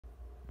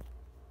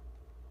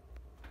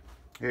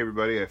Hey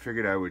everybody, I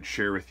figured I would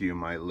share with you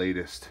my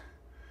latest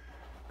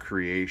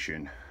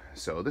creation.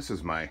 So this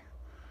is my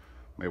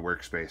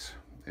workspace.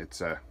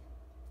 It's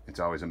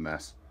always a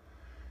mess,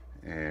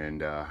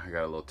 and I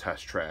got a little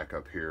test track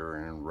up here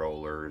and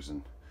rollers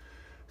and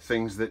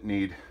things that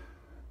need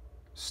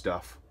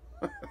stuff,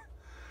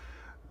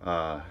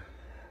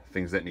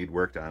 things that need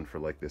worked on, for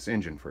like this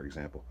engine, for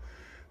example.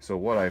 So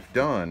what I've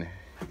done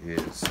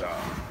is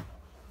I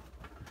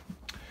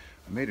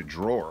made a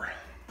drawer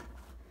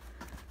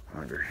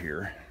under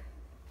here,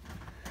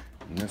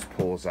 and this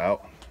pulls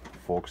out,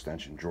 full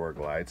extension drawer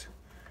glides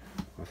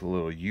with a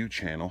little U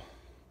channel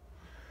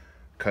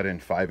cut in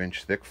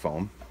 5-inch thick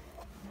foam,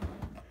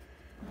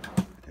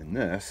 and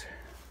this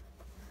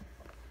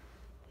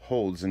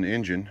holds an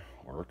engine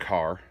or a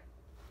car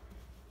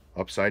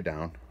upside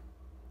down.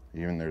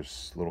 Even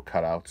there's little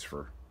cutouts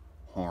for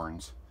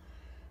horns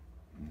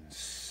and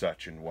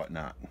such and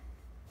whatnot.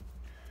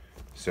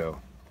 So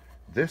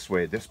this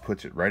way, this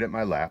puts it right at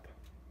my lap,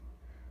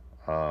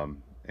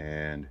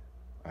 and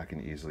I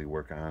can easily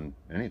work on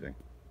anything.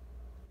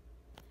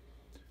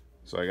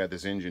 So I got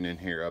this engine in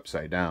here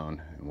upside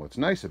down, and what's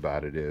nice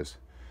about it is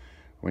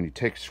when you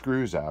take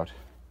screws out,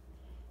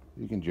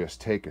 you can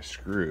just take a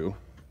screw.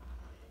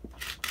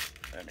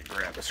 Let me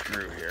grab a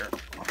screw here.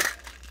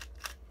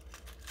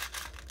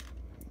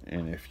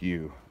 And if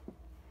you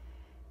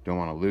don't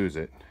want to lose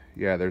it,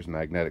 yeah, there's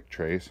magnetic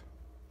trays,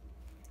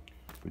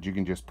 but you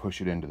can just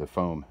push it into the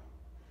foam.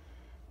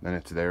 Then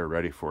it's there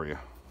ready for you.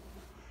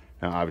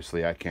 Now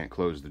obviously I can't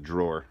close the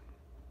drawer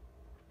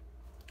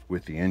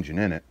with the engine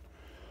in it,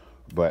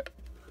 but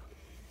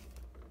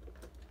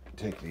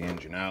take the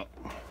engine out,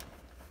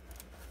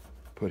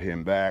 put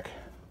him back,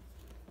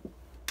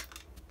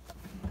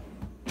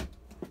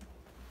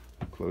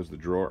 close the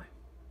drawer.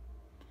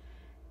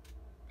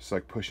 It's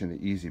like pushing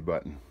the easy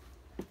button.